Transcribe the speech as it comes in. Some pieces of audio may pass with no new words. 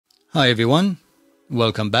Hi everyone,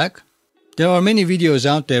 welcome back. There are many videos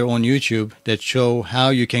out there on YouTube that show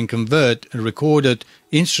how you can convert a recorded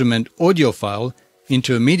instrument audio file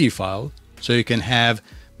into a MIDI file so you can have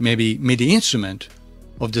maybe MIDI instrument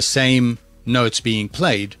of the same notes being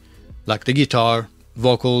played, like the guitar,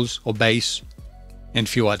 vocals or bass and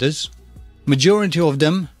few others. Majority of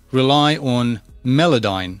them rely on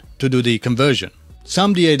Melodyne to do the conversion.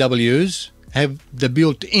 Some DAWs have the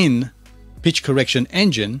built-in pitch correction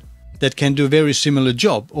engine that can do a very similar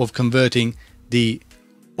job of converting the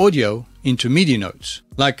audio into MIDI notes,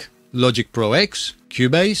 like Logic Pro X,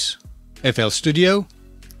 Cubase, FL Studio,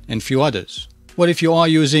 and few others. What if you are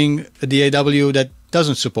using a DAW that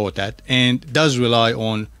doesn't support that and does rely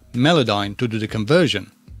on Melodyne to do the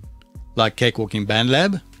conversion, like Cakewalk in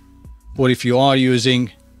BandLab? Or if you are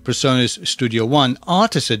using PreSonus Studio One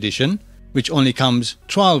Artist Edition, which only comes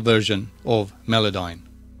trial version of Melodyne,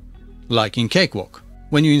 like in Cakewalk.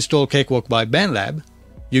 When you install Cakewalk by BandLab,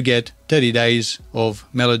 you get 30 days of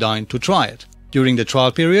Melodyne to try it. During the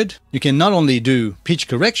trial period, you can not only do pitch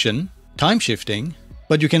correction, time shifting,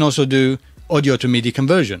 but you can also do audio to MIDI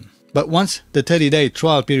conversion. But once the 30-day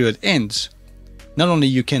trial period ends, not only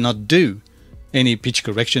you cannot do any pitch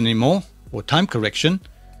correction anymore or time correction,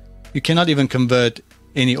 you cannot even convert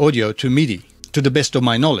any audio to MIDI, to the best of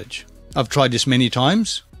my knowledge. I've tried this many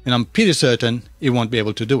times and I'm pretty certain it won't be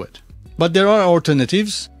able to do it. But there are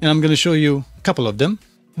alternatives, and I'm going to show you a couple of them.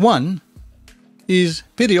 One is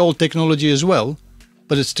pretty old technology as well,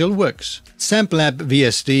 but it still works. SampleLab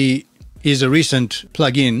VST is a recent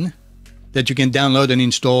plugin that you can download and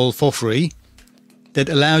install for free that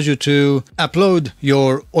allows you to upload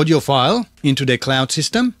your audio file into their cloud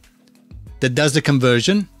system that does the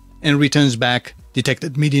conversion and returns back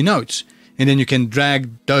detected MIDI notes. And then you can drag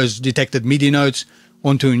those detected MIDI notes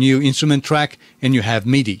onto a new instrument track and you have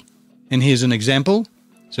MIDI. And here's an example.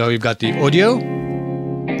 So we've got the audio.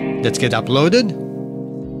 Let's get uploaded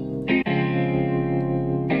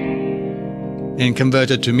and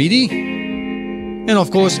converted to MIDI. And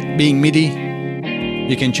of course, being MIDI,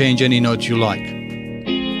 you can change any notes you like.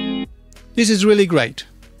 This is really great.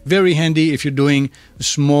 Very handy if you're doing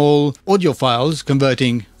small audio files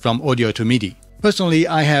converting from audio to MIDI. Personally,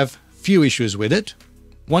 I have few issues with it.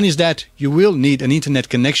 One is that you will need an internet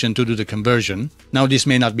connection to do the conversion. Now, this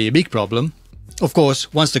may not be a big problem. Of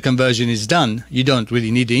course, once the conversion is done, you don't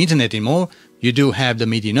really need the internet anymore. You do have the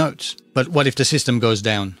MIDI notes. But what if the system goes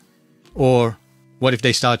down? Or what if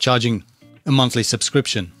they start charging a monthly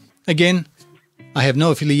subscription? Again, I have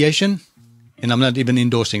no affiliation and I'm not even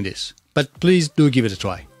endorsing this. But please do give it a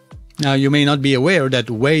try. Now, you may not be aware that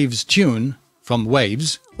Waves Tune from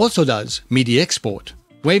Waves also does MIDI export.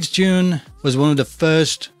 Waves Tune was one of the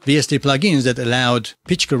first VST plugins that allowed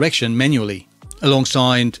pitch correction manually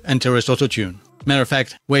alongside Antares Autotune. Matter of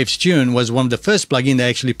fact, Waves Tune was one of the first plugins I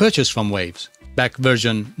actually purchased from Waves, back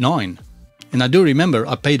version 9. And I do remember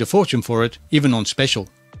I paid a fortune for it, even on special.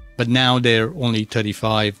 But now they're only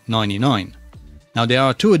 $35.99. Now there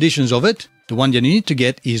are two editions of it. The one you need to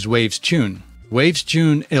get is Waves Tune. Waves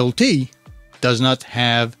Tune LT does not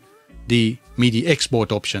have the MIDI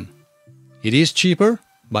export option. It is cheaper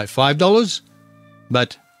by $5,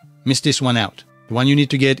 but miss this one out. The one you need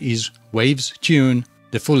to get is Waves Tune,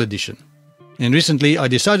 the full edition. And recently I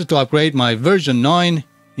decided to upgrade my version 9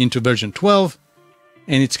 into version 12,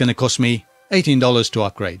 and it's going to cost me $18 to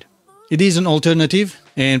upgrade. It is an alternative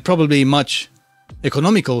and probably much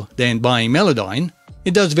economical than buying Melodyne.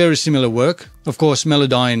 It does very similar work. Of course,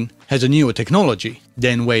 Melodyne has a newer technology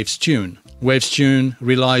than Waves Tune. Waves Tune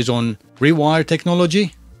relies on rewire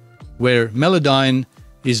technology, where Melodyne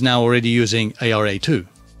is now already using ARA2.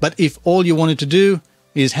 But if all you wanted to do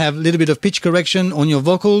is have a little bit of pitch correction on your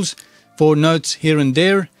vocals for notes here and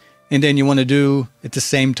there, and then you want to do at the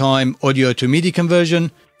same time audio to MIDI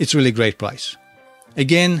conversion, it's really great price.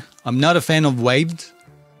 Again, I'm not a fan of Waves.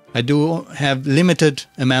 I do have limited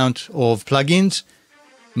amount of plugins.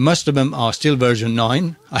 Most of them are still version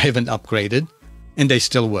 9. I haven't upgraded and they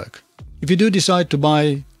still work. If you do decide to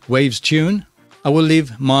buy Waves Tune, I will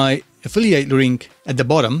leave my affiliate link at the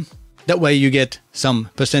bottom. That way you get some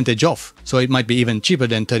percentage off. So it might be even cheaper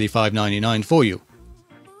than $35.99 for you.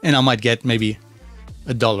 And I might get maybe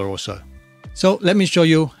 $1 or so. So let me show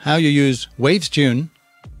you how you use Waves Tune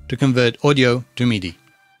to convert audio to MIDI.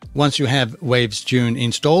 Once you have Waves Tune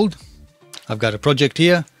installed, I've got a project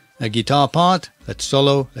here, a guitar part, that's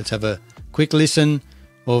solo. Let's have a quick listen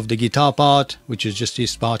of the guitar part, which is just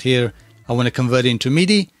this part here. I want to convert it into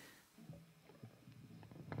MIDI.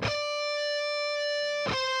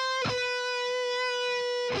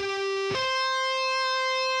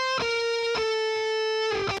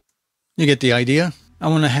 You get the idea. I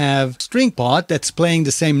want to have string part that's playing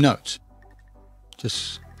the same notes.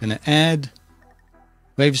 Just gonna add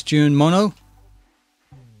waves tune mono.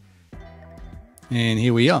 And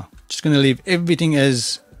here we are. Just gonna leave everything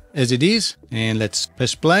as it is, and let's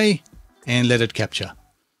press play and let it capture.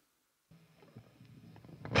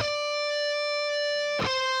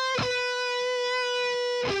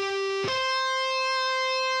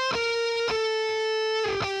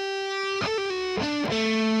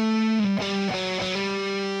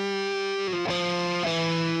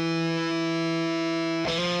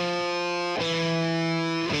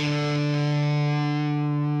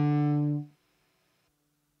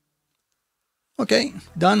 Okay,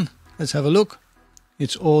 done. Let's have a look.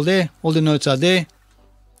 It's all there. All the notes are there.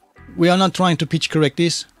 We are not trying to pitch correct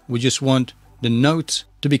this. We just want the notes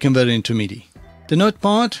to be converted into MIDI. The note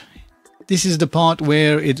part, this is the part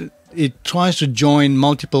where it tries to join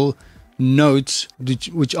multiple notes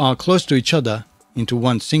which are close to each other into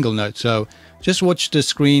one single note. So just watch the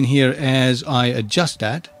screen here as I adjust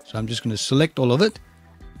that. So I'm just going to select all of it,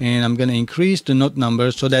 and I'm going to increase the note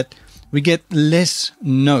number so that we get less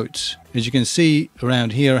notes. As you can see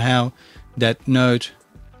around here how that note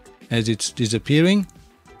as it's disappearing.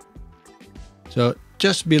 So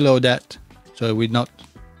just below that, so we're not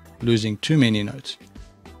losing too many notes.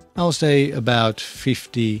 I'll say about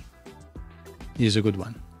 50 is a good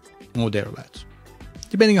one, or thereabouts,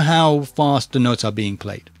 depending on how fast the notes are being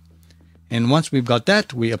played. And once we've got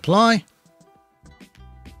that, we apply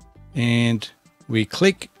and we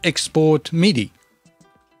click Export MIDI.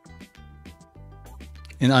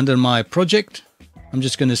 And under my project, I'm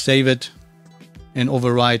just going to save it and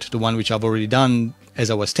overwrite the one which I've already done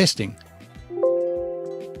as I was testing.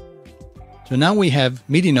 So now we have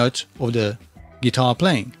MIDI notes of the guitar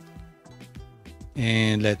playing.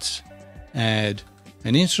 And let's add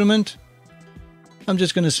an instrument. I'm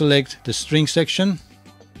just going to select the string section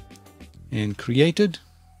and create it.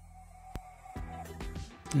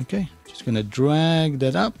 Okay, just going to drag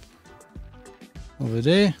that up over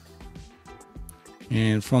there.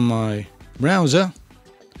 And from my browser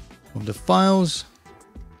of the files,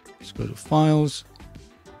 let's go to Files,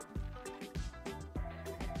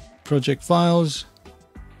 Project Files.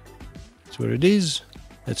 That's where it is.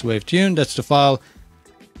 That's Wave Tune. That's the file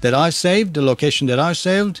that I saved, the location that I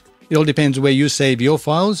saved. It all depends where you save your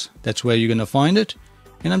files. That's where you're going to find it.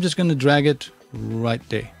 And I'm just going to drag it right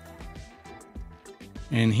there.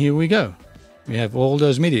 And here we go. We have all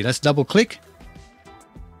those MIDI. Let's double click.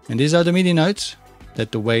 And these are the MIDI notes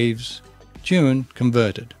that the Waves tune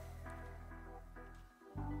converted.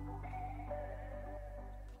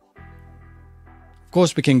 Of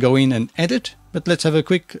course, we can go in and edit, but let's have a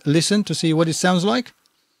quick listen to see what it sounds like.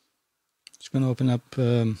 Just going to open up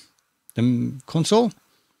the console.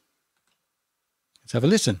 Let's have a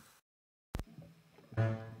listen.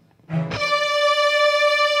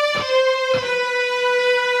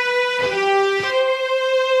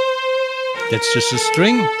 That's just a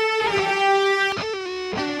string.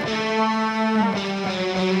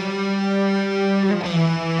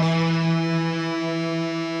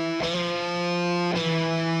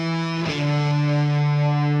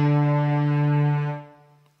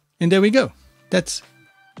 And there we go. That's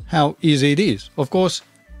how easy it is. Of course,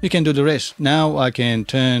 you can do the rest. Now I can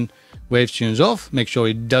turn Wave Tunes off, make sure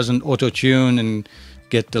it doesn't auto-tune and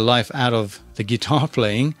get the life out of the guitar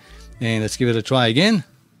playing. And let's give it a try again.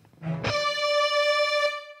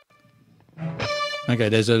 Okay,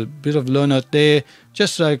 there's a bit of low note there,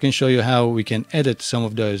 just so I can show you how we can edit some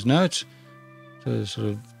of those notes. So sort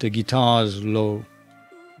of the guitar's low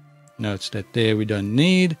notes that there we don't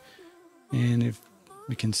need. And if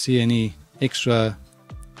we can see any extra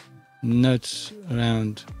notes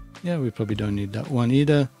around, yeah, we probably don't need that one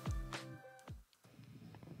either.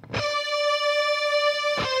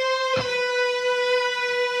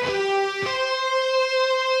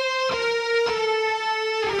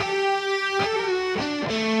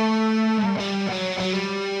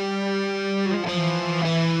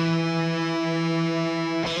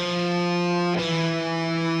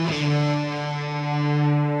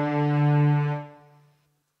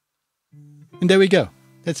 And there we go.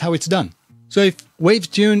 That's how it's done. So if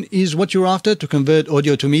Wave Tune is what you're after to convert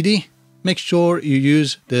audio to MIDI, make sure you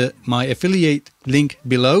use my affiliate link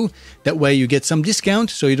below. That way you get some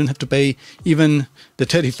discount, so you don't have to pay even the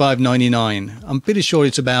 $35.99. I'm pretty sure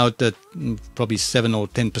it's about probably 7 or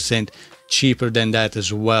 10% cheaper than that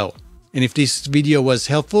as well. And if this video was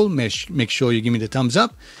helpful, make sure you give me the thumbs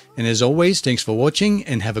up. And as always, thanks for watching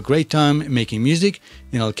and have a great time making music,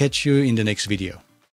 and I'll catch you in the next video.